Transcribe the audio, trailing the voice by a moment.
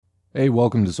Hey,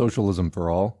 welcome to Socialism for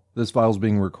All. This file is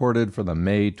being recorded for the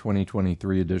May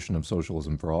 2023 edition of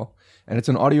Socialism for All, and it's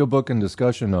an audiobook and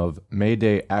discussion of May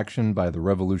Day Action by the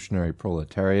Revolutionary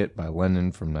Proletariat by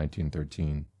Lenin from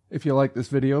 1913. If you like this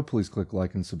video, please click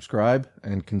like and subscribe,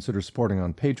 and consider supporting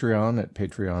on Patreon at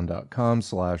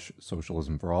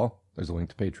patreon.com/socialismforall. There's a link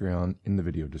to Patreon in the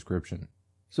video description.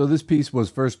 So this piece was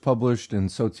first published in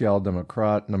Social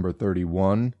Democrat number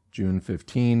 31, June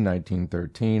 15,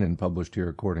 1913, and published here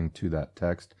according to that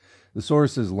text. The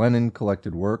source is Lenin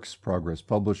Collected Works, Progress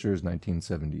Publishers,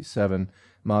 1977,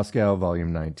 Moscow,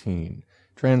 Volume 19.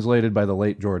 Translated by the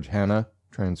late George Hanna,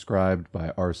 transcribed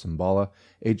by R. Simbala,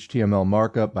 HTML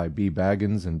markup by B.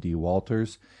 Baggins and D.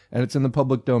 Walters, and it's in the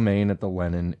public domain at the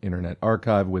Lenin Internet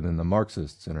Archive within the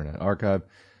Marxists Internet Archive.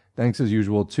 Thanks as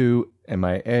usual to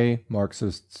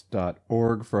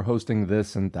Marxists.org for hosting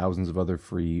this and thousands of other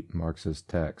free Marxist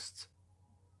texts.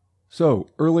 So,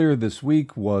 earlier this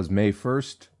week was May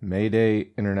 1st, May Day,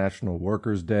 International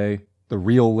Workers' Day, the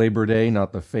real Labor Day,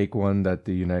 not the fake one that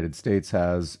the United States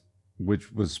has,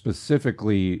 which was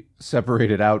specifically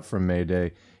separated out from May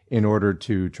Day in order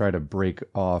to try to break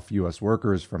off U.S.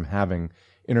 workers from having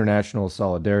international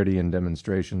solidarity and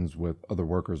demonstrations with other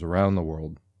workers around the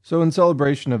world. So in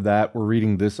celebration of that, we're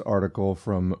reading this article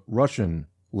from Russian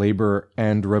Labor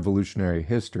and Revolutionary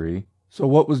History. So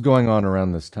what was going on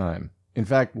around this time? In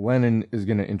fact, Lenin is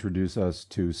going to introduce us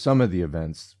to some of the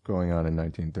events going on in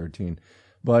 1913.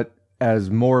 But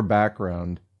as more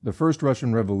background, the first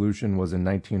Russian Revolution was in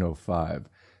 1905.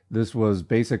 This was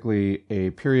basically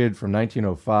a period from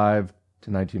 1905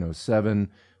 to 1907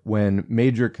 when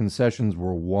major concessions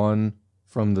were won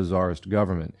from the Tsarist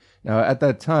government. Now, at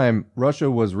that time, Russia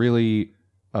was really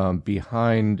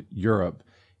behind Europe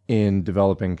in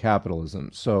developing capitalism.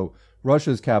 So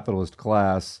Russia's capitalist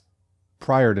class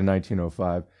prior to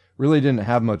 1905 really didn't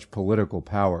have much political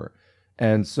power.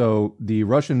 And so the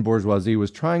Russian bourgeoisie was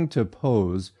trying to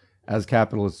pose, as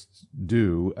capitalists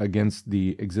do, against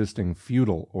the existing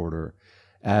feudal order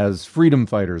as freedom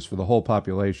fighters for the whole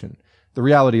population. The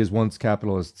reality is once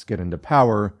capitalists get into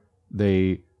power,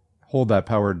 they hold that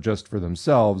power just for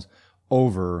themselves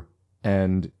over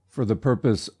and for the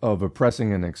purpose of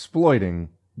oppressing and exploiting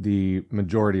the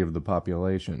majority of the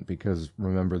population. Because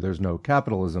remember, there's no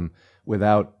capitalism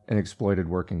without an exploited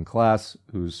working class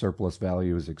whose surplus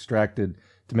value is extracted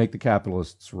to make the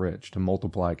capitalists rich, to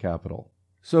multiply capital.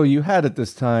 So you had at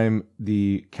this time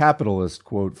the capitalist,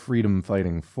 quote, freedom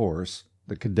fighting force.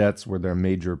 The cadets were their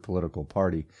major political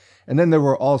party. And then there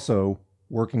were also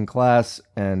working class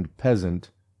and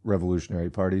peasant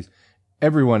revolutionary parties.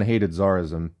 Everyone hated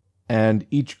Tsarism, and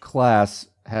each class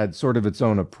had sort of its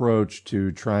own approach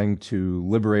to trying to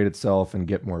liberate itself and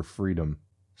get more freedom.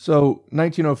 So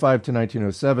 1905 to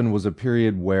 1907 was a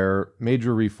period where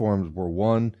major reforms were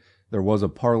won. There was a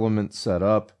parliament set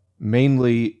up.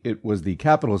 Mainly, it was the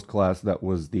capitalist class that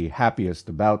was the happiest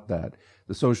about that.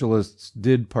 The socialists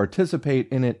did participate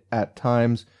in it at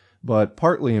times, but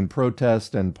partly in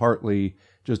protest and partly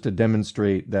just to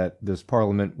demonstrate that this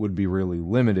parliament would be really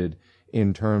limited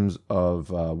in terms of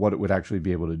what it would actually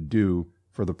be able to do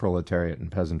for the proletariat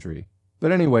and peasantry.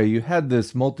 But anyway, you had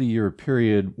this multi-year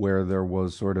period where there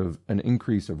was sort of an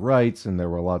increase of rights and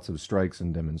there were lots of strikes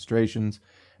and demonstrations,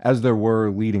 as there were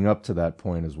leading up to that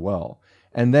point as well.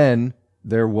 And then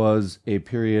there was a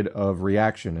period of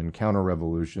reaction and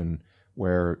counter-revolution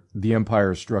where the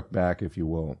empire struck back, if you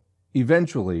will.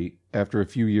 Eventually, after a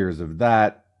few years of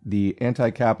that, the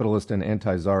anti-capitalist and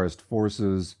anti-Tsarist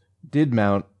forces did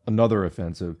mount another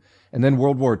offensive, and then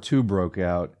World War II broke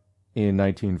out in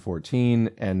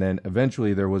 1914, and then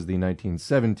eventually there was the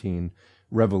 1917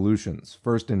 revolutions.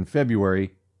 First in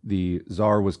February, the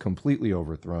Tsar was completely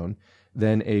overthrown.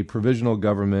 Then a provisional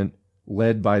government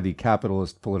led by the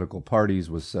capitalist political parties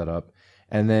was set up,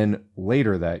 and then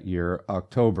later that year,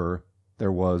 October,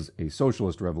 there was a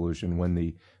socialist revolution when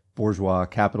the bourgeois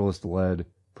capitalist-led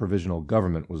provisional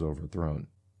government was overthrown.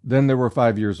 Then there were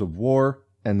 5 years of war,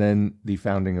 and then the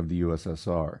founding of the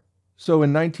USSR. So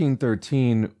in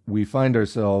 1913, we find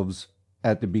ourselves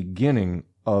at the beginning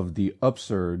of the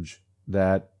upsurge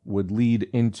that would lead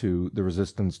into the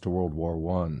resistance to World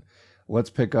War I. Let's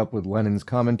pick up with Lenin's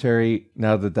commentary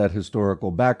now that that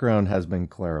historical background has been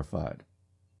clarified.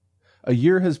 A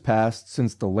year has passed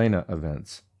since the Lena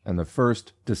events, and the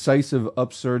first decisive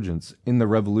upsurgence in the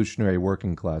revolutionary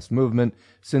working class movement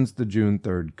since the June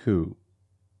 3rd coup.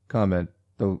 Comment,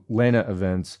 the Lena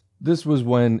events, this was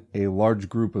when a large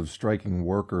group of striking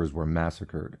workers were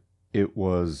massacred. It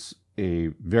was a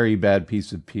very bad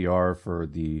piece of PR for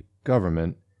the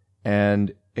government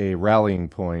and a rallying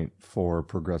point for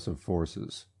progressive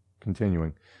forces.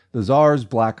 Continuing, The Tsar's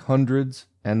black hundreds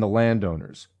and the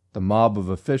landowners, the mob of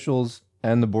officials,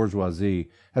 and the bourgeoisie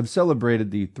have celebrated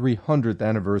the 300th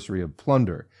anniversary of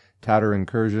plunder, Tatar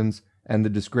incursions, and the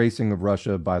disgracing of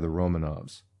Russia by the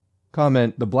Romanovs.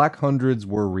 Comment: the Black Hundreds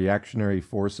were reactionary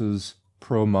forces,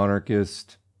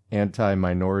 pro-monarchist,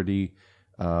 anti-minority.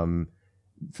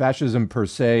 Fascism per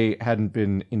se hadn't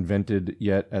been invented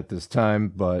yet at this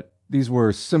time, but these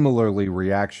were similarly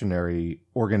reactionary,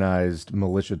 organized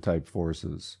militia-type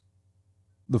forces.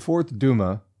 The Fourth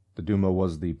Duma, the Duma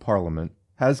was the parliament,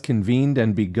 has convened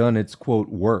and begun its, quote,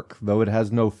 work, though it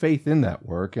has no faith in that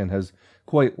work and has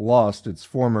quite lost its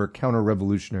former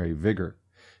counter-revolutionary vigor.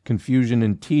 Confusion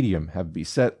and tedium have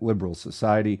beset liberal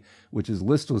society, which is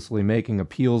listlessly making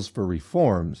appeals for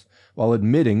reforms while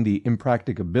admitting the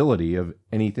impracticability of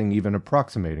anything even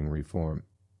approximating reform.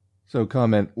 So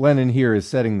comment: Lenin here is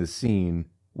setting the scene.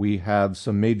 We have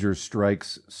some major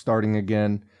strikes starting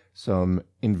again, some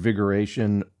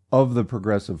invigoration of the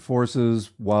progressive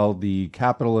forces, while the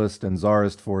capitalist and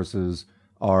czarist forces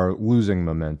are losing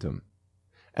momentum.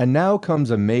 And now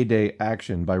comes a May Day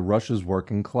action by Russia's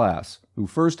working class, who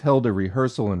first held a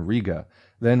rehearsal in Riga,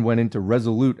 then went into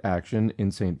resolute action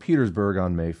in St. Petersburg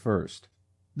on May 1st.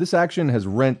 This action has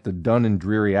rent the dun and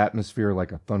dreary atmosphere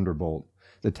like a thunderbolt.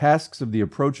 The tasks of the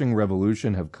approaching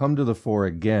revolution have come to the fore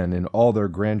again in all their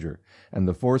grandeur, and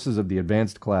the forces of the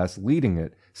advanced class leading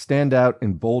it stand out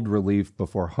in bold relief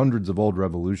before hundreds of old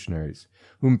revolutionaries,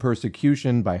 whom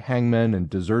persecution by hangmen and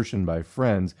desertion by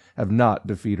friends have not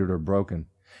defeated or broken,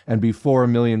 and before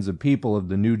millions of people of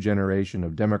the new generation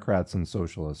of Democrats and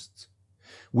Socialists.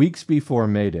 Weeks before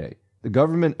May Day, the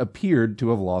government appeared to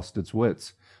have lost its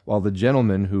wits, while the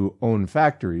gentlemen who own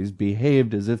factories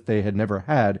behaved as if they had never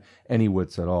had any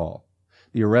wits at all.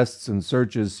 The arrests and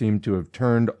searches seemed to have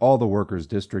turned all the workers'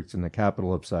 districts in the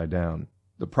capital upside down.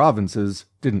 The provinces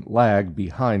didn't lag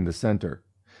behind the center.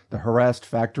 The harassed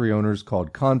factory owners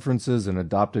called conferences and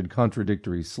adopted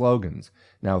contradictory slogans,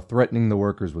 now threatening the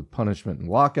workers with punishment and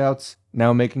lockouts,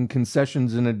 now making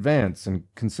concessions in advance and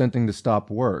consenting to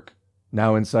stop work,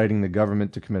 now inciting the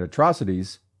government to commit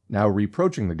atrocities, now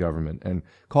reproaching the government and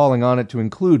calling on it to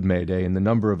include May Day in the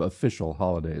number of official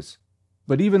holidays.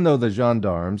 But even though the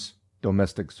gendarmes,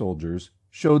 domestic soldiers,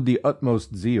 showed the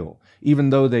utmost zeal, even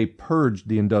though they purged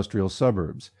the industrial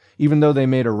suburbs, even though they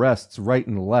made arrests right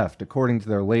and left according to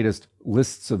their latest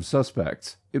lists of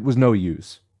suspects, it was no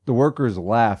use. The workers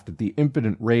laughed at the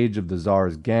impotent rage of the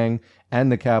Tsar's gang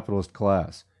and the capitalist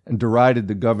class, and derided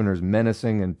the governor's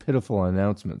menacing and pitiful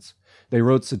announcements. They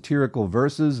wrote satirical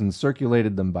verses and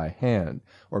circulated them by hand,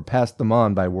 or passed them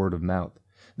on by word of mouth.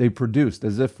 They produced,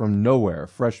 as if from nowhere,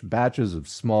 fresh batches of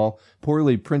small,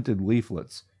 poorly printed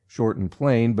leaflets, short and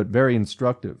plain, but very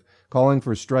instructive, calling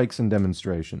for strikes and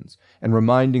demonstrations, and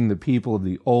reminding the people of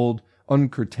the old,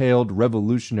 uncurtailed,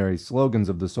 revolutionary slogans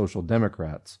of the Social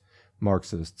Democrats,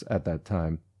 Marxists at that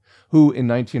time, who in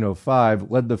 1905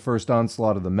 led the first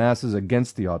onslaught of the masses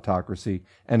against the autocracy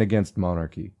and against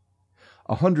monarchy.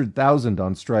 100,000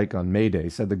 on strike on May Day,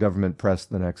 said the government press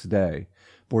the next day.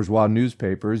 Bourgeois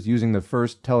newspapers, using the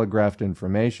first telegraphed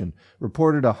information,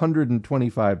 reported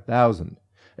 125,000.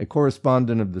 A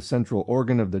correspondent of the central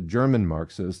organ of the German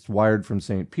Marxists wired from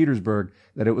St. Petersburg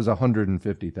that it was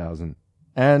 150,000.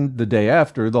 And the day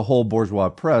after, the whole bourgeois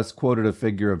press quoted a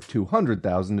figure of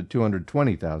 200,000 to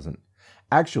 220,000.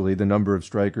 Actually, the number of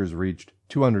strikers reached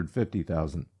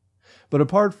 250,000. But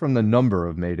apart from the number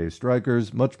of May Day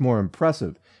strikers, much more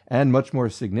impressive and much more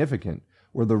significant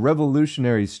were the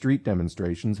revolutionary street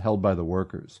demonstrations held by the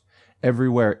workers.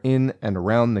 Everywhere in and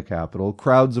around the capital,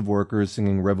 crowds of workers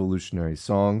singing revolutionary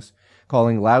songs,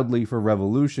 calling loudly for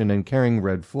revolution and carrying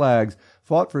red flags,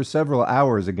 fought for several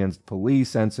hours against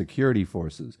police and security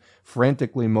forces,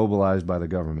 frantically mobilized by the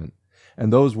government.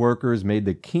 And those workers made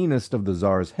the keenest of the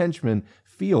Tsar's henchmen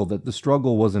feel that the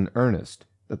struggle was in earnest,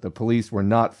 that the police were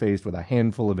not faced with a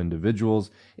handful of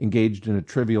individuals engaged in a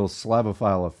trivial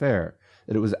Slavophile affair,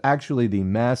 that it was actually the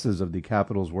masses of the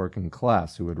capital's working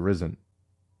class who had risen.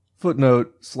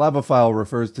 Footnote: Slavophile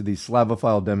refers to the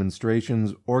Slavophile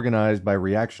demonstrations organized by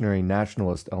reactionary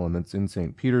nationalist elements in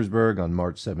St. Petersburg on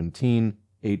March 17,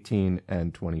 18,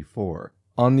 and 24,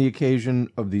 on the occasion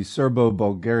of the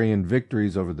Serbo-Bulgarian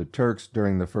victories over the Turks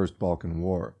during the First Balkan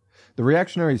War. The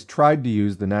reactionaries tried to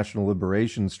use the national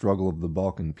liberation struggle of the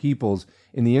Balkan peoples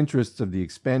in the interests of the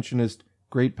expansionist,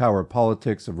 great power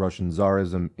politics of Russian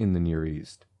Tsarism in the Near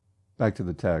East. Back to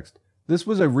the text. This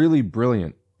was a really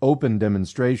brilliant, open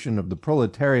demonstration of the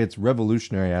proletariat's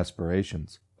revolutionary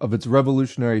aspirations, of its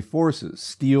revolutionary forces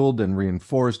steeled and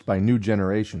reinforced by new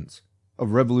generations,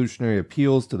 of revolutionary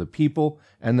appeals to the people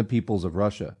and the peoples of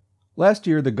Russia, Last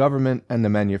year, the government and the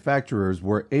manufacturers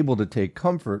were able to take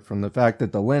comfort from the fact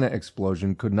that the Lena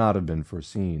explosion could not have been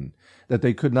foreseen, that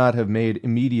they could not have made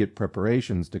immediate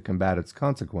preparations to combat its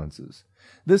consequences.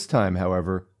 This time,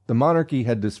 however, the monarchy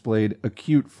had displayed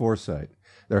acute foresight.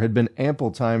 There had been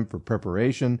ample time for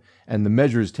preparation, and the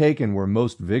measures taken were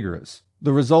most vigorous.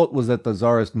 The result was that the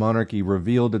Tsarist monarchy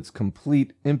revealed its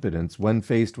complete impotence when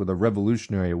faced with a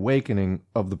revolutionary awakening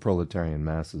of the proletarian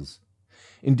masses.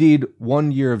 Indeed,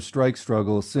 1 year of strike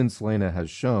struggle since Lena has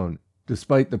shown,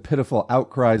 despite the pitiful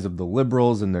outcries of the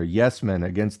liberals and their yes-men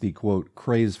against the, quote,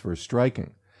 craze for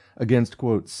striking, against,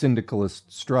 quote,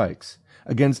 syndicalist strikes,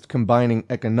 against combining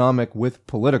economic with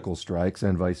political strikes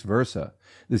and vice versa.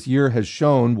 This year has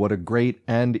shown what a great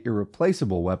and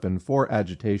irreplaceable weapon for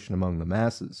agitation among the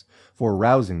masses, for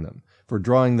rousing them, for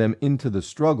drawing them into the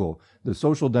struggle the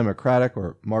social democratic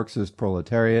or Marxist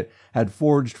proletariat had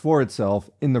forged for itself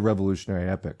in the revolutionary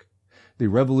epoch. The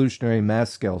revolutionary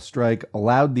mass-scale strike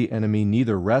allowed the enemy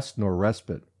neither rest nor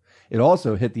respite. It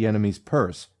also hit the enemy's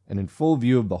purse, and in full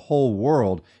view of the whole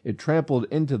world, it trampled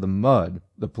into the mud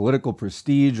the political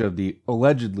prestige of the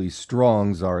allegedly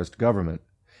strong Tsarist government.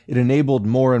 It enabled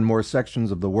more and more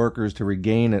sections of the workers to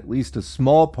regain at least a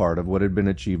small part of what had been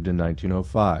achieved in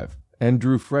 1905, and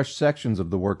drew fresh sections of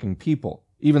the working people,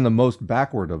 even the most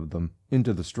backward of them,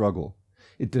 into the struggle.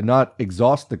 It did not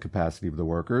exhaust the capacity of the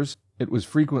workers. It was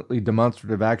frequently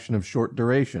demonstrative action of short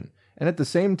duration, and at the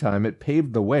same time it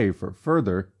paved the way for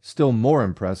further, still more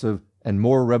impressive, and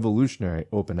more revolutionary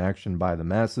open action by the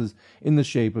masses in the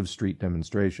shape of street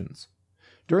demonstrations.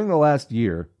 During the last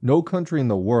year, no country in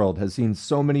the world has seen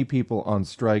so many people on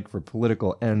strike for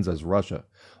political ends as Russia,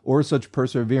 or such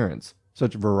perseverance,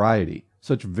 such variety,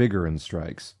 such vigor in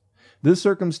strikes. This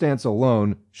circumstance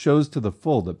alone shows to the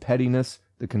full the pettiness,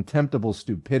 the contemptible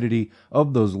stupidity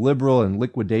of those liberal and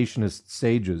liquidationist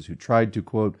sages who tried to,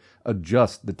 quote,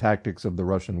 adjust the tactics of the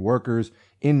Russian workers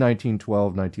in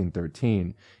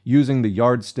 1912-1913, using the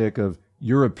yardstick of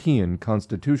European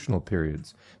constitutional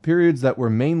periods that were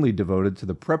mainly devoted to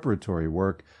the preparatory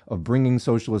work of bringing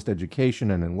socialist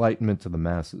education and enlightenment to the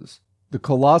masses. The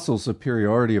colossal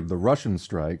superiority of the Russian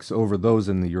strikes over those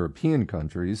in the European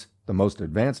countries, the most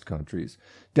advanced countries,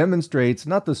 demonstrates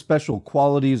not the special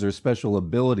qualities or special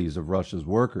abilities of Russia's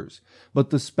workers, but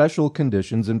the special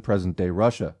conditions in present-day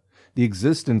Russia, the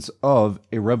existence of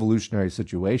a revolutionary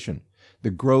situation, the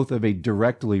growth of a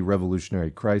directly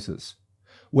revolutionary crisis.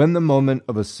 When the moment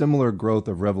of a similar growth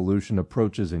of revolution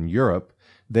approaches in Europe,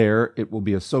 there it will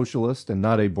be a socialist and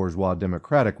not a bourgeois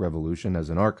democratic revolution as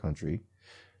in our country.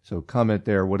 So comment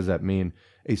there, what does that mean?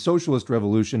 A socialist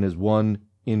revolution is one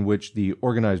in which the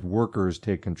organized workers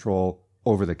take control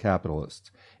over the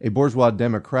capitalists. A bourgeois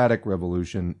democratic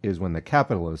revolution is when the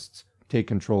capitalists take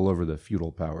control over the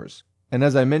feudal powers. And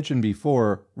as I mentioned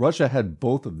before, Russia had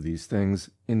both of these things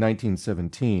in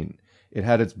 1917. It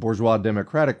had its bourgeois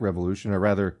democratic revolution, or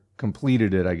rather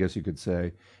completed it, I guess you could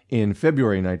say, in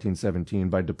February 1917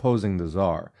 by deposing the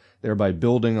Tsar, thereby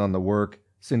building on the work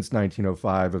since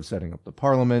 1905 of setting up the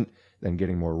parliament, then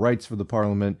getting more rights for the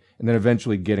parliament, and then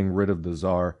eventually getting rid of the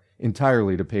Tsar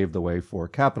entirely to pave the way for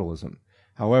capitalism.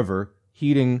 However,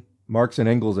 heeding Marx and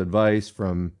Engels' advice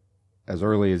from as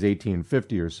early as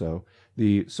 1850 or so,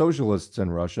 the socialists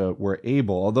in Russia were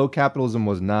able, although capitalism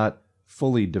was not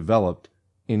fully developed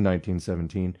in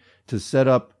 1917, to set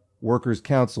up workers'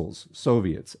 councils,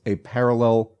 Soviets, a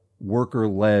parallel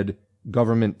worker-led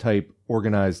government-type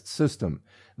organized system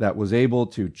that was able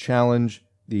to challenge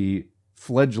the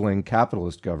fledgling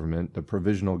capitalist government, the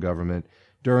provisional government,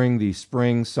 during the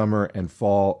spring, summer, and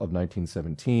fall of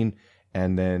 1917,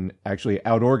 and then actually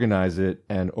outorganize it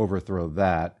and overthrow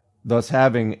that, thus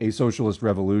having a socialist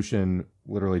revolution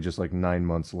literally just like 9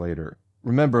 months later.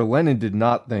 Remember, Lenin did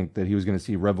not think that he was going to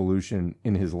see revolution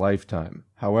in his lifetime.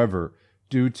 However,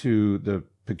 due to the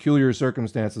peculiar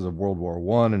circumstances of World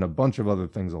War I and a bunch of other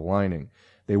things aligning,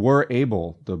 the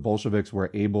Bolsheviks were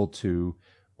able to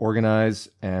organize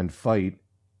and fight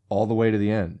all the way to the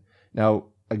end. Now,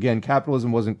 again,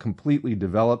 capitalism wasn't completely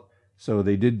developed, so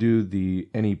they did do the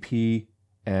NEP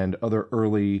and other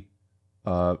early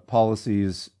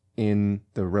policies in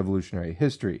the revolutionary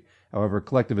history. However,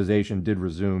 collectivization did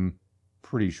resume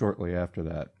pretty shortly after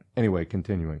that. Anyway,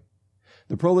 continuing.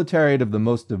 The proletariat of the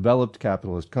most developed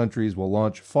capitalist countries will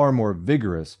launch far more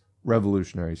vigorous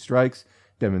revolutionary strikes,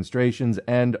 demonstrations,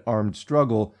 and armed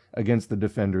struggle against the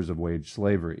defenders of wage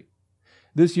slavery.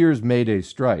 This year's May Day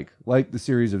strike, like the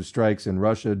series of strikes in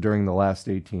Russia during the last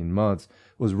 18 months,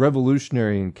 was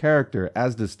revolutionary in character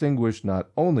as distinguished not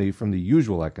only from the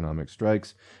usual economic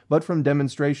strikes, but from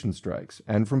demonstration strikes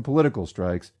and from political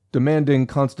strikes demanding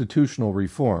constitutional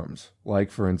reforms,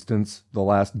 like, for instance, the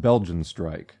last Belgian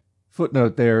strike.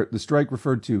 Footnote there, the strike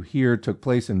referred to here took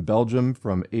place in Belgium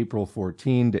from April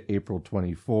 14 to April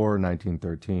 24,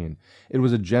 1913. It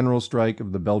was a general strike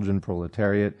of the Belgian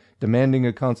proletariat demanding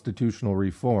a constitutional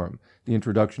reform, the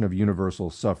introduction of universal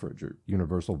suffrage or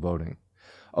universal voting.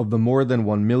 Of the more than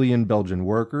 1 million Belgian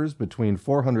workers, between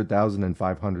 400,000 and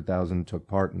 500,000 took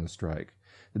part in the strike.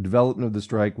 The development of the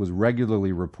strike was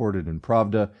regularly reported in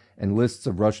Pravda, and lists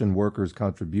of Russian workers'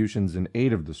 contributions in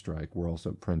aid of the strike were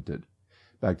also printed.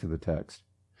 Back to the text.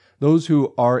 Those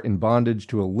who are in bondage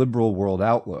to a liberal world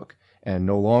outlook and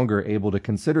no longer able to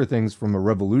consider things from a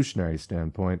revolutionary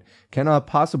standpoint cannot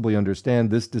possibly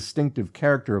understand this distinctive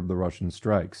character of the Russian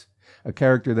strikes, a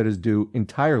character that is due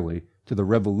entirely to the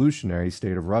revolutionary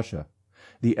state of Russia.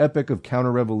 The epoch of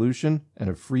counter-revolution and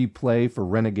of free play for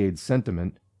renegade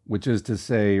sentiment, which is to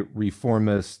say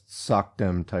reformist,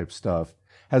 Socdem type stuff,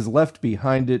 has left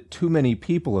behind it too many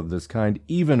people of this kind,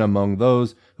 even among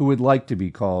those who would like to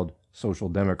be called social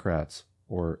democrats,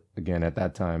 or, again, at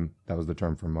that time, that was the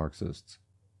term for Marxists.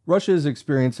 Russia is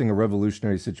experiencing a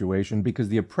revolutionary situation because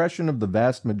the oppression of the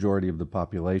vast majority of the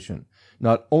population,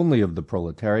 not only of the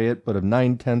proletariat, but of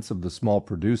 9/10 of the small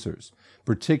producers,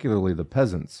 particularly the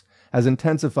peasants, has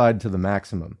intensified to the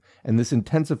maximum, and this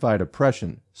intensified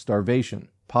oppression, starvation,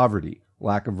 poverty,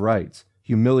 lack of rights,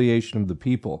 humiliation of the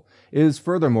people, is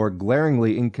furthermore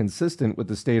glaringly inconsistent with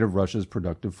the state of Russia's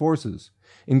productive forces,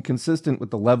 inconsistent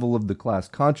with the level of the class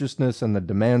consciousness and the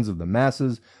demands of the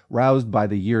masses roused by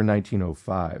the year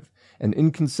 1905, and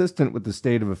inconsistent with the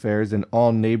state of affairs in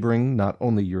all neighboring, not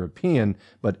only European,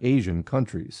 but Asian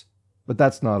countries. But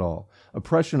that's not all.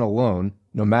 Oppression alone,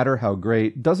 no matter how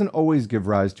great, doesn't always give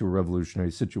rise to a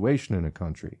revolutionary situation in a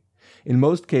country. In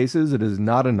most cases, it is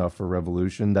not enough for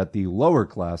revolution that the lower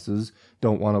classes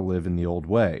don't want to live in the old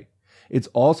way. It's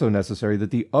also necessary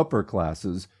that the upper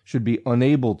classes should be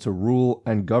unable to rule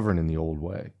and govern in the old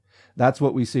way. That's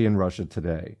what we see in Russia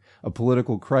today. A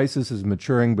political crisis is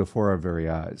maturing before our very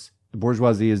eyes. The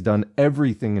bourgeoisie has done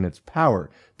everything in its power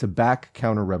to back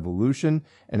counter-revolution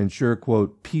and ensure,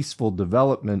 quote, peaceful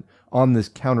development on this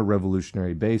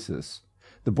counter-revolutionary basis.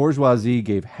 The bourgeoisie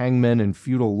gave hangmen and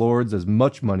feudal lords as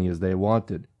much money as they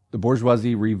wanted. The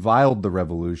bourgeoisie reviled the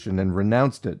revolution and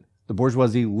renounced it. The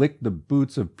bourgeoisie licked the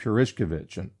boots of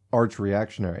Purishkevich, an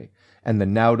arch-reactionary, and the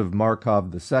knout of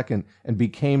Markov II, and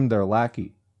became their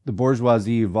lackey. The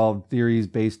bourgeoisie evolved theories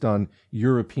based on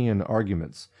European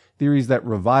arguments, theories that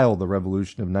revile the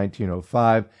revolution of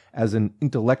 1905 as an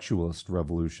intellectualist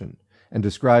revolution, and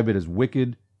describe it as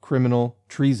wicked, criminal,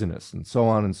 treasonous, and so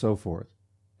on and so forth.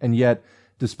 And yet,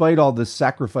 despite all this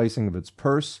sacrificing of its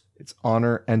purse, its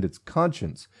honor, and its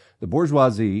conscience, the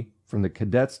bourgeoisie, from the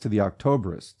cadets to the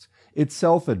Octoberists,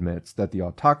 itself admits that the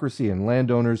autocracy and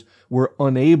landowners were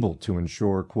unable to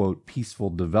ensure, quote, peaceful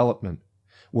development,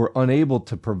 were unable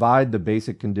to provide the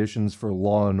basic conditions for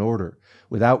law and order,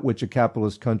 without which a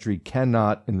capitalist country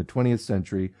cannot, in the 20th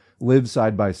century, live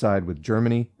side by side with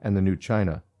Germany and the new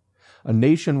China. A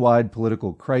nationwide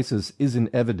political crisis is in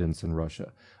evidence in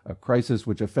Russia, a crisis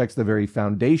which affects the very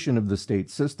foundation of the state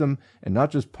system, and not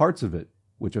just parts of it,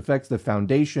 which affects the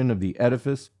foundation of the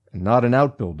edifice, and not an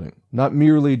outbuilding, not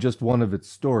merely just one of its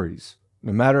stories.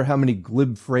 No matter how many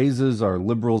glib phrases our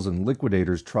liberals and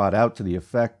liquidators trot out to the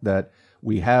effect that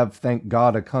we have, thank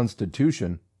God, a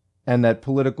constitution, and that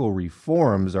political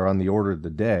reforms are on the order of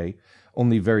the day,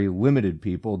 only very limited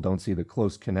people don't see the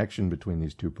close connection between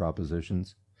these two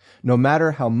propositions. No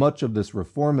matter how much of this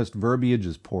reformist verbiage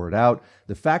is poured out,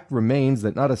 the fact remains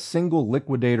that not a single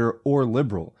liquidator or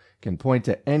liberal can point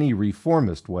to any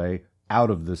reformist way out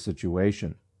of this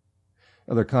situation.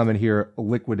 Another comment here, a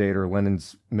liquidator,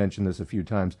 Lenin's mentioned this a few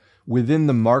times. Within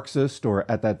the Marxist, or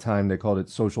at that time they called it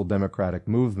social democratic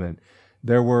movement,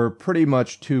 there were pretty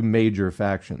much two major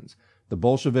factions. The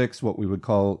Bolsheviks, what we would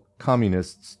call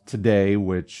communists today,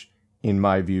 which, in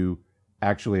my view,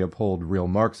 actually uphold real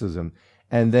Marxism,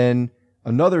 and then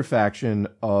another faction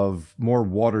of more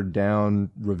watered-down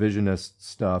revisionist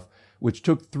stuff, which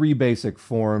took three basic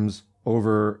forms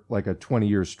over like a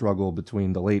 20-year struggle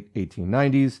between the late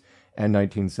 1890s and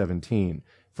 1917.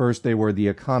 First, they were the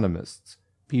economists,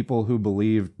 people who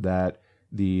believed that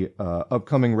the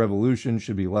upcoming revolution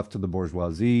should be left to the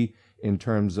bourgeoisie in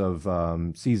terms of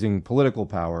seizing political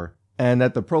power, and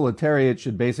that the proletariat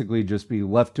should basically just be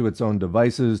left to its own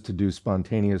devices to do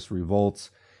spontaneous revolts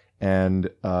and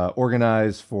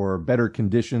organize for better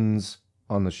conditions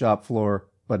on the shop floor,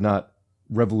 but not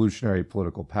revolutionary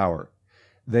political power.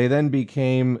 They then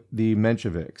became the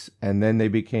Mensheviks, and then they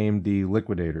became the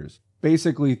liquidators.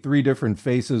 Basically, three different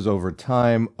faces over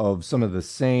time of some of the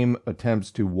same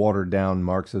attempts to water down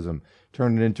Marxism,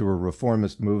 turn it into a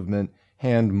reformist movement,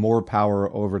 hand more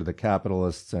power over to the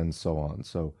capitalists, and so on.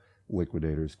 So,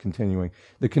 liquidators. Continuing.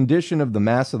 The condition of the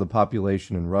mass of the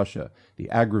population in Russia, the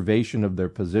aggravation of their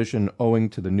position owing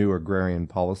to the new agrarian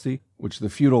policy, which the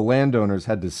feudal landowners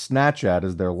had to snatch at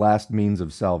as their last means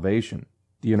of salvation,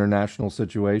 the international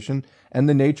situation, and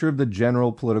the nature of the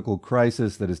general political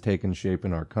crisis that has taken shape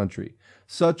in our country,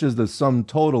 such as the sum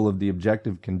total of the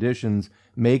objective conditions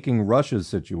making Russia's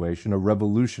situation a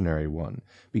revolutionary one,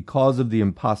 because of the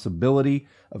impossibility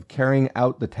of carrying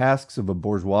out the tasks of a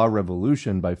bourgeois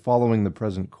revolution by following the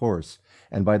present course,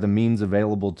 and by the means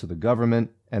available to the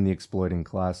government and the exploiting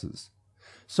classes,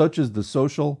 such as the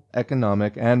social,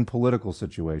 economic, and political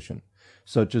situation,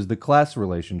 such as the class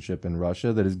relationship in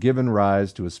Russia that has given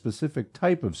rise to a specific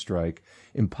type of strike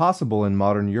impossible in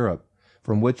modern Europe,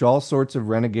 from which all sorts of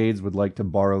renegades would like to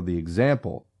borrow the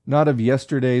example, not of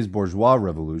yesterday's bourgeois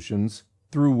revolutions,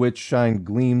 through which shine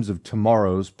gleams of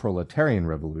tomorrow's proletarian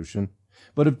revolution,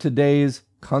 but of today's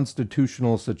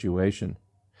constitutional situation.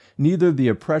 Neither the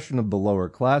oppression of the lower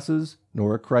classes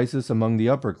nor a crisis among the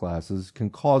upper classes can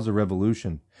cause a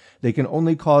revolution. They can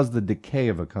only cause the decay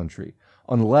of a country,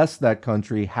 unless that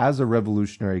country has a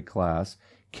revolutionary class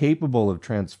capable of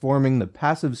transforming the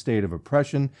passive state of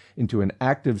oppression into an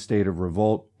active state of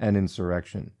revolt and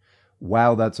insurrection.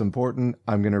 Wow, that's important.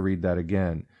 I'm going to read that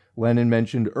again. Lenin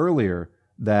mentioned earlier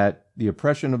that the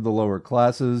oppression of the lower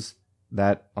classes,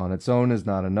 that on its own is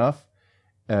not enough.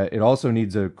 It also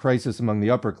needs a crisis among the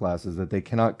upper classes, that they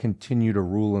cannot continue to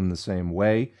rule in the same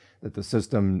way, that the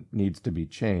system needs to be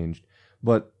changed.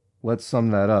 But let's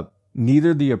sum that up.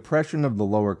 Neither the oppression of the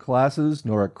lower classes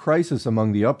nor a crisis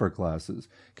among the upper classes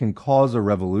can cause a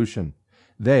revolution.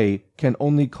 They can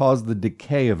only cause the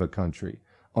decay of a country,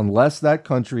 unless that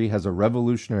country has a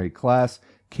revolutionary class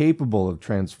capable of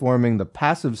transforming the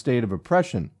passive state of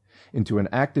oppression into an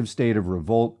active state of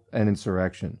revolt and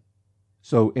insurrection.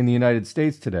 So in the United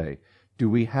States today, do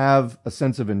we have a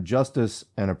sense of injustice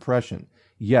and oppression?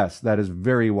 Yes, that is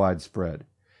very widespread.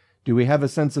 Do we have a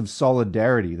sense of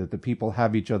solidarity, that the people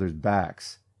have each other's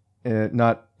backs?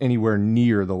 Not anywhere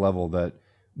near the level that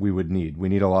we would need. We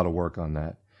need a lot of work on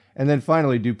that. And then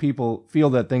finally, do people feel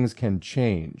that things can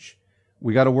change?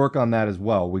 We got to work on that as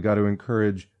well. We got to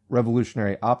encourage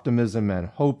revolutionary optimism and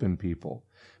hope in people.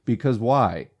 Because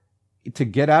why? To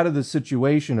get out of the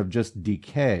situation of just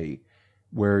decay,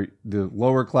 where the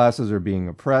lower classes are being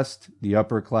oppressed, the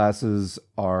upper classes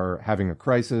are having a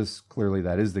crisis, clearly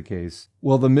that is the case.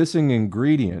 Well, the missing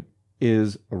ingredient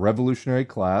is a revolutionary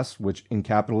class, which in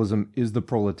capitalism is the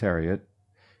proletariat,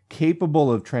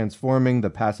 capable of transforming the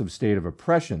passive state of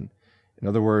oppression. In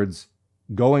other words,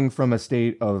 going from a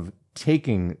state of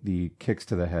taking the kicks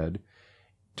to the head,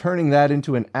 turning that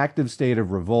into an active state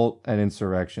of revolt and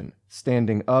insurrection,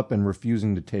 standing up and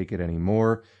refusing to take it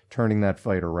anymore, turning that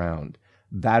fight around.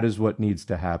 That is what needs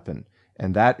to happen.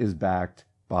 And that is backed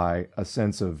by a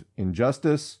sense of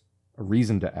injustice, a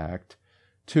reason to act.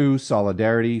 2,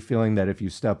 solidarity, feeling that if you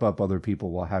step up, other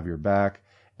people will have your back.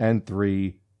 And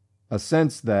 3, a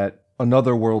sense that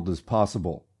another world is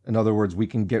possible. In other words, we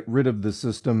can get rid of the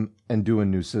system and do a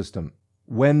new system.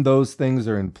 When those things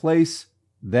are in place,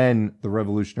 then the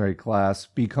revolutionary class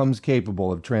becomes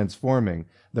capable of transforming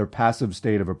their passive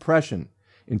state of oppression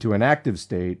into an active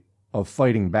state of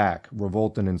fighting back,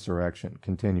 revolt and insurrection.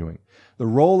 Continuing. The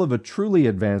role of a truly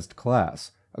advanced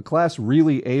class, a class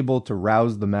really able to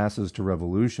rouse the masses to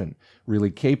revolution, really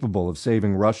capable of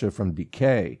saving Russia from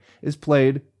decay, is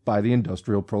played by the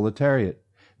industrial proletariat.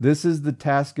 This is the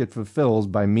task it fulfills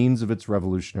by means of its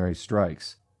revolutionary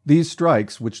strikes. These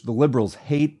strikes, which the liberals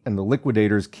hate and the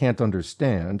liquidators can't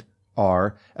understand,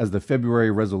 are, as the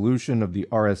February resolution of the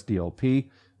RSDLP,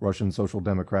 Russian Social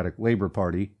Democratic Labor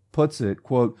Party, puts it,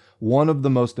 quote, one of the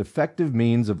most effective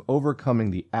means of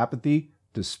overcoming the apathy,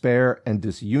 despair, and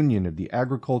disunion of the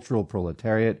agricultural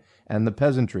proletariat and the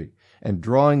peasantry, and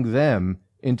drawing them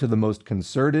into the most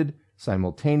concerted,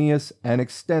 simultaneous, and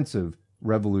extensive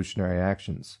revolutionary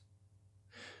actions.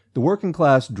 The working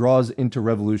class draws into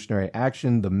revolutionary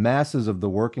action the masses of the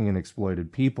working and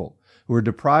exploited people, who are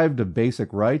deprived of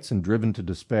basic rights and driven to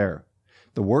despair.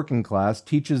 The working class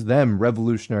teaches them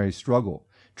revolutionary struggle,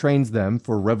 trains them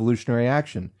for revolutionary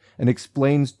action, and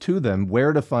explains to them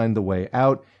where to find the way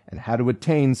out and how to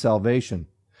attain salvation.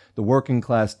 The working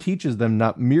class teaches them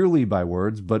not merely by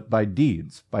words, but by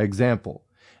deeds, by example,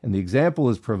 and the example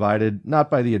is provided not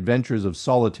by the adventures of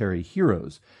solitary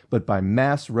heroes, but by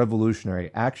mass revolutionary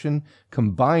action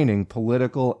combining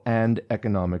political and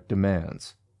economic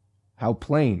demands. How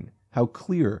plain, how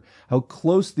clear, how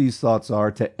close these thoughts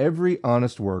are to every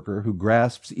honest worker who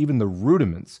grasps even the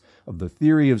rudiments of the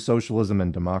theory of socialism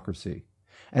and democracy,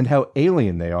 and how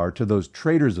alien they are to those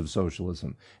traitors of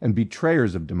socialism and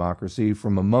betrayers of democracy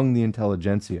from among the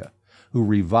intelligentsia, who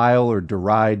revile or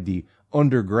deride the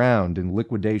underground in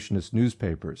liquidationist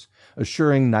newspapers,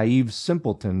 assuring naive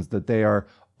simpletons that they are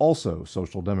also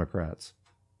social democrats.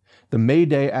 The May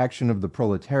Day action of the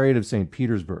proletariat of St.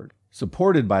 Petersburg,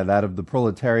 supported by that of the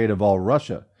proletariat of all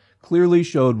Russia, clearly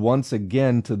showed once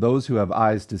again to those who have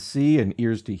eyes to see and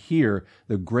ears to hear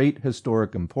the great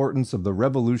historic importance of the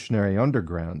revolutionary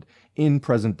underground in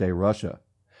present-day Russia.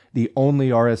 The only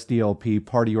RSDLP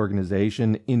party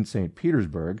organization in St.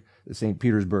 Petersburg, the St.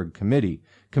 Petersburg Committee,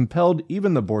 compelled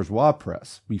even the bourgeois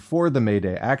press before the May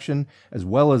Day action, as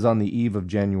well as on the eve of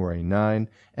January 9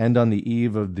 and on the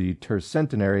eve of the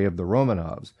tercentenary of the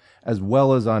Romanovs, as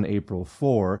well as on April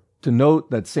 4, to note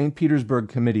that St. Petersburg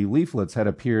Committee leaflets had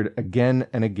appeared again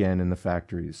and again in the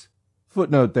factories.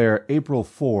 Footnote there, April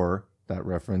 4, that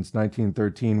reference,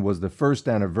 1913, was the first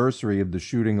anniversary of the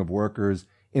shooting of workers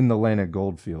in the Lenin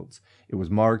goldfields. It was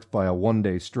marked by a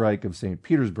one-day strike of St.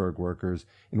 Petersburg workers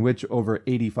in which over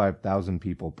 85,000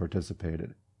 people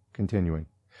participated. Continuing.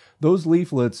 Those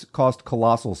leaflets cost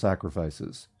colossal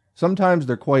sacrifices. Sometimes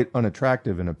they're quite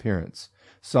unattractive in appearance.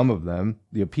 Some of them,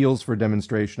 the appeals for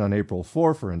demonstration on April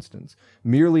 4, for instance,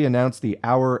 merely announce the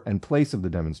hour and place of the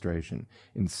demonstration,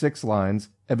 in 6 lines,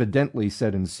 evidently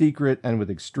said in secret and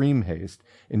with extreme haste,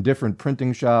 in different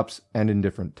printing shops and in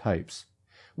different types.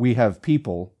 We have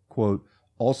people, quote,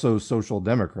 also social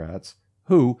democrats,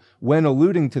 who, when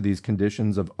alluding to these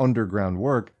conditions of underground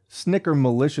work, snicker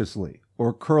maliciously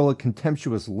or curl a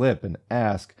contemptuous lip and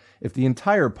ask, if the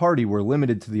entire party were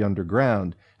limited to the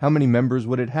underground, how many members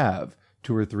would it have?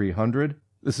 200 or 300?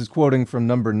 This is quoting from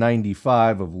number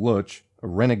 95 of Luch, a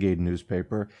renegade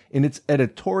newspaper, in its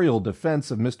editorial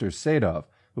defense of Mr. Sadov,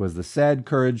 who has the sad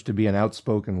courage to be an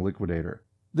outspoken liquidator.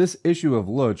 This issue of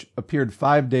Luch appeared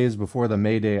 5 days before the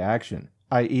May Day action,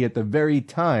 i.e. at the very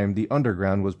time the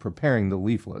underground was preparing the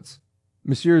leaflets.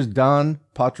 Messrs. Don,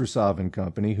 Patrusov and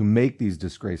Company, who make these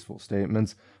disgraceful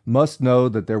statements, must know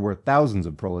that there were thousands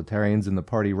of proletarians in the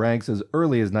party ranks as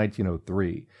early as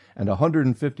 1903, and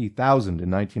 150,000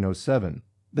 in 1907.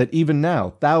 That even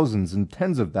now, thousands and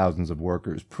tens of thousands of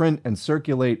workers print and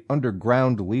circulate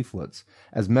underground leaflets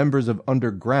as members of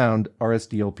underground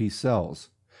RSDLP cells.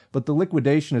 But the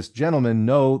liquidationist gentlemen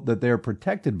know that they are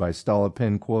protected by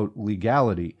Stolypin, quote,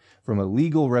 legality from a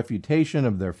legal refutation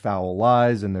of their foul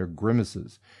lies and their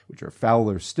grimaces, which are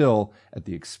fouler still at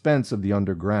the expense of the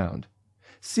underground.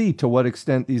 See to what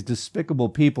extent these despicable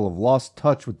people have lost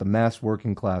touch with the mass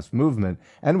working class movement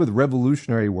and with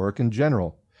revolutionary work in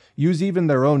general. Use even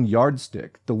their own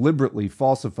yardstick, deliberately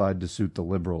falsified to suit the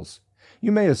liberals.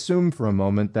 You may assume for a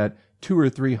moment that 200 or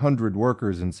 300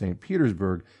 workers in St.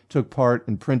 Petersburg took part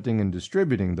in printing and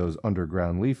distributing those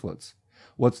underground leaflets.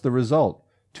 What's the result?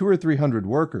 200 or 300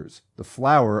 workers, the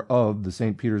flower of the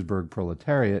St. Petersburg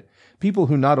proletariat, people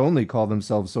who not only call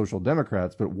themselves social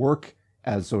democrats but work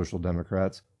as social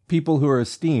democrats, people who are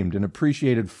esteemed and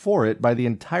appreciated for it by the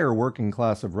entire working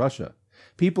class of Russia,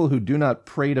 people who do not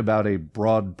prate about a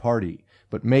broad party,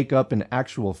 but make up in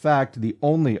actual fact the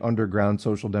only underground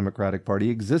social democratic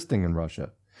party existing in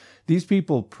Russia. These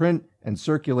people print and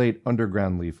circulate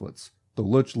underground leaflets. The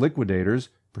Luch liquidators,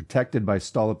 protected by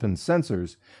Stolypin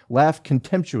censors, laugh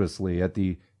contemptuously at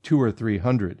the 200 or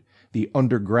 300, the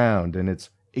underground and its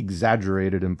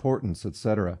exaggerated importance,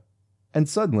 etc. And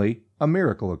suddenly, a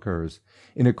miracle occurs.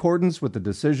 In accordance with the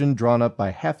decision drawn up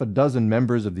by 6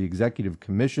 members of the Executive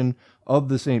Commission of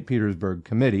the St. Petersburg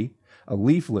Committee, a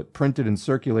leaflet printed and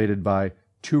circulated by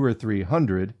 200 or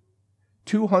 300,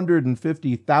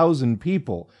 250,000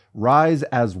 people rise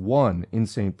as one in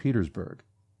St. Petersburg.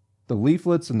 The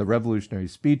leaflets and the revolutionary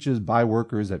speeches by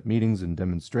workers at meetings and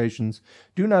demonstrations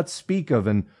do not speak of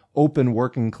an open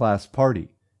working class party,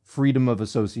 freedom of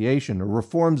association, or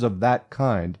reforms of that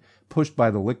kind pushed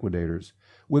by the liquidators,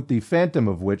 with the phantom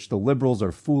of which the liberals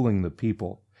are fooling the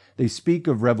people. They speak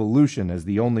of revolution as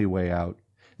the only way out.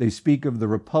 They speak of the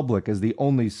republic as the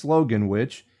only slogan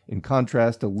which, in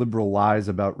contrast to liberal lies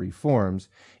about reforms,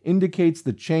 indicates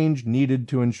the change needed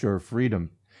to ensure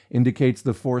freedom, indicates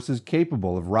the forces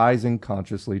capable of rising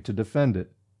consciously to defend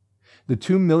it. The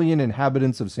 2 million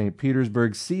inhabitants of St.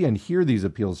 Petersburg see and hear these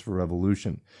appeals for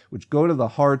revolution, which go to the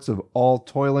hearts of all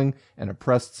toiling and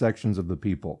oppressed sections of the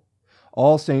people.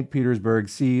 All St. Petersburg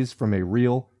sees from a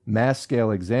real,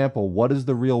 mass-scale example, what is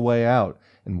the real way out,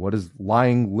 and what is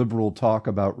lying liberal talk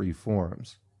about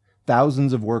reforms.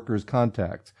 Thousands of workers'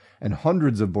 contacts, and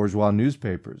hundreds of bourgeois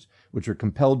newspapers, which are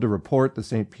compelled to report the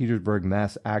St. Petersburg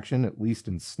mass action, at least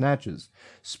in snatches,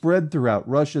 spread throughout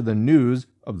Russia the news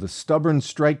of the stubborn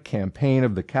strike campaign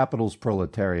of the capital's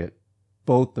proletariat.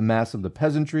 Both the mass of the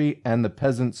peasantry and the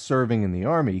peasants serving in the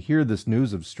army hear this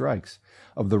news of strikes,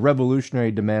 of the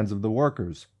revolutionary demands of the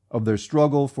workers, of their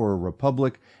struggle for a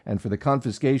republic and for the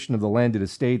confiscation of the landed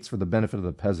estates for the benefit of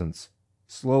the peasants.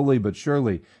 Slowly but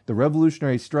surely, the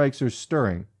revolutionary strikes are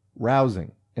stirring,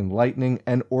 rousing, enlightening,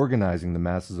 and organizing the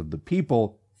masses of the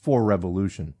people for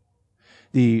revolution.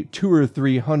 The 200 or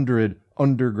 300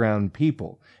 underground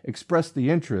people express the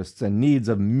interests and needs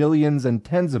of millions and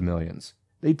tens of millions.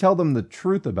 They tell them the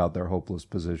truth about their hopeless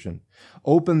position,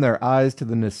 open their eyes to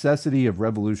the necessity of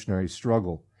revolutionary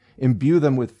struggle, imbue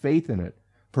them with faith in it,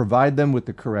 provide them with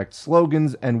the correct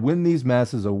slogans, and win these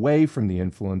masses away from the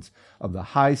influence of the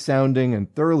high-sounding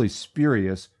and thoroughly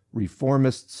spurious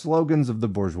reformist slogans of the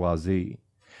bourgeoisie.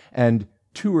 And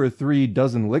 2 or 3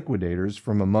 dozen liquidators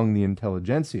from among the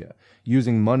intelligentsia,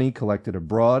 using money collected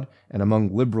abroad and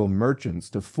among liberal merchants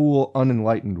to fool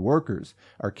unenlightened workers,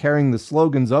 are carrying the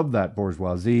slogans of that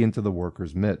bourgeoisie into the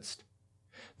workers' midst.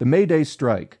 The May Day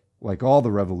strike, like all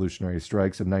the revolutionary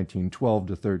strikes of 1912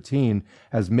 to 13,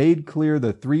 has made clear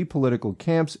the 3 political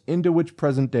camps into which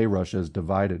present-day Russia is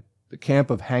divided. The camp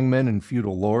of hangmen and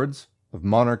feudal lords, of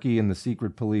monarchy and the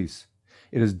secret police.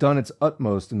 It has done its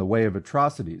utmost in the way of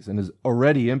atrocities and is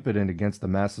already impotent against the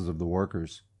masses of the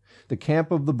workers. The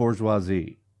camp of the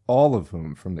bourgeoisie, all of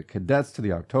whom, from the cadets to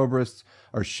the Octobrists,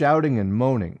 are shouting and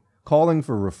moaning, calling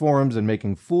for reforms and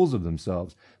making fools of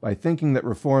themselves by thinking that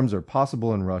reforms are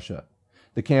possible in Russia.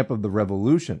 The camp of the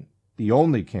revolution, the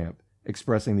only camp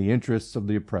expressing the interests of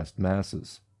the oppressed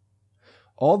masses.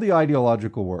 All the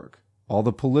ideological work, all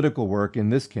the political work in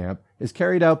this camp is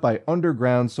carried out by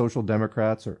underground social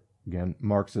democrats, or again,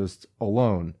 Marxists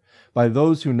alone, by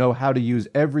those who know how to use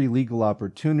every legal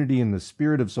opportunity in the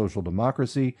spirit of social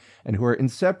democracy and who are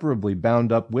inseparably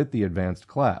bound up with the advanced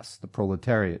class, the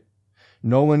proletariat.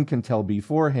 No one can tell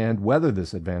beforehand whether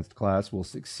this advanced class will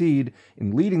succeed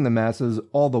in leading the masses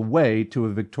all the way to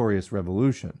a victorious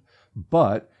revolution.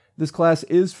 But this class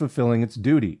is fulfilling its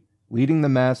duty, leading the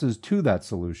masses to that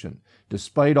solution,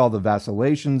 despite all the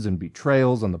vacillations and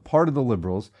betrayals on the part of the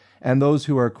liberals and those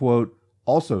who are, quote,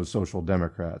 also social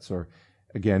democrats, or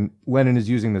again, Lenin is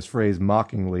using this phrase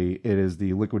mockingly. It is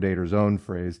the liquidator's own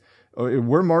phrase.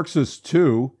 We're Marxists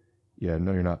too. Yeah,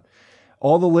 no, you're not.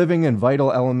 All the living and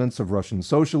vital elements of Russian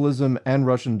socialism and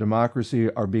Russian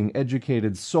democracy are being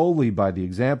educated solely by the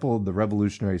example of the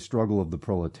revolutionary struggle of the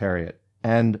proletariat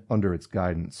and under its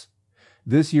guidance.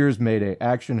 This year's May Day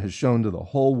action has shown to the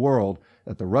whole world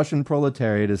that the Russian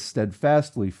proletariat is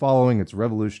steadfastly following its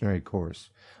revolutionary course,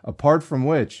 apart from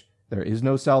which there is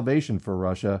no salvation for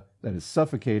Russia that is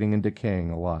suffocating and decaying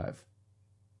alive.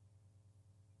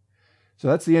 So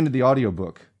that's the end of the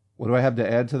audiobook. What do I have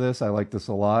to add to this? I like this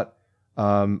a lot.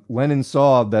 Lenin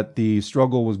saw that the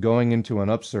struggle was going into an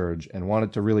upsurge and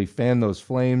wanted to really fan those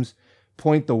flames,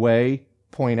 point the way,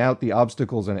 point out the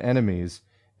obstacles and enemies,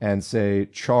 and say,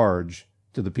 charge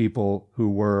to the people who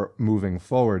were moving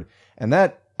forward. And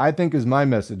that, I think, is my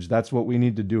message. That's what we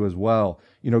need to do as well.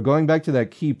 Going back to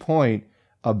that key point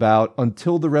about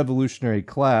until the revolutionary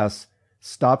class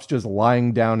stops just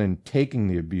lying down and taking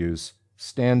the abuse,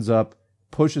 stands up,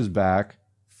 pushes back,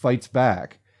 fights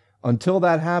back. Until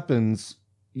that happens,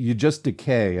 you just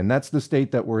decay, and that's the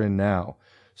state that we're in now.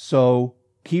 So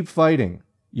keep fighting.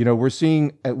 We're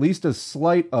seeing at least a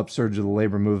slight upsurge of the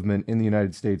labor movement in the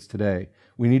United States today.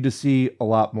 We need to see a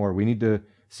lot more. We need to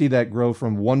see that grow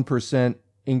from 1%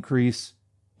 increase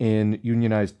in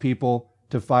unionized people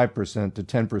to 5% to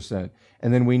 10%.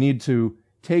 And then we need to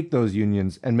take those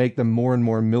unions and make them more and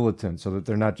more militant so that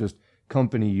they're not just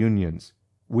company unions.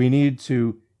 We need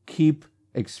to keep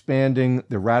expanding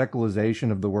the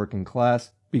radicalization of the working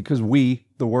class because we,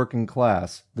 the working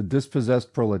class, the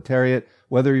dispossessed proletariat,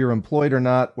 whether you're employed or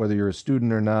not, whether you're a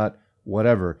student or not,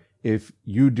 whatever, if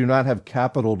you do not have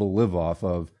capital to live off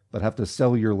of, but have to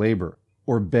sell your labor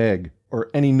or beg or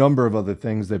any number of other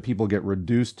things that people get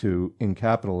reduced to in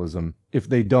capitalism if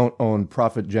they don't own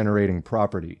profit-generating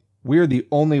property. We are the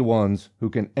only ones who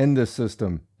can end this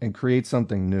system and create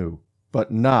something new,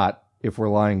 but not if we're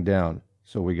lying down.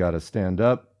 So we got to stand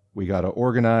up, we got to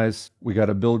organize, we got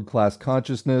to build class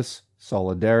consciousness,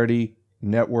 solidarity,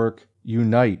 network,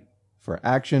 unite for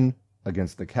action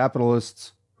against the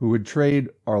capitalists who would trade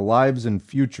our lives and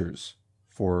futures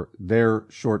for their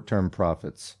short-term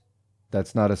profits.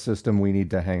 That's not a system we need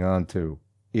to hang on to.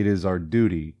 it is our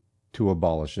duty to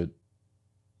abolish it.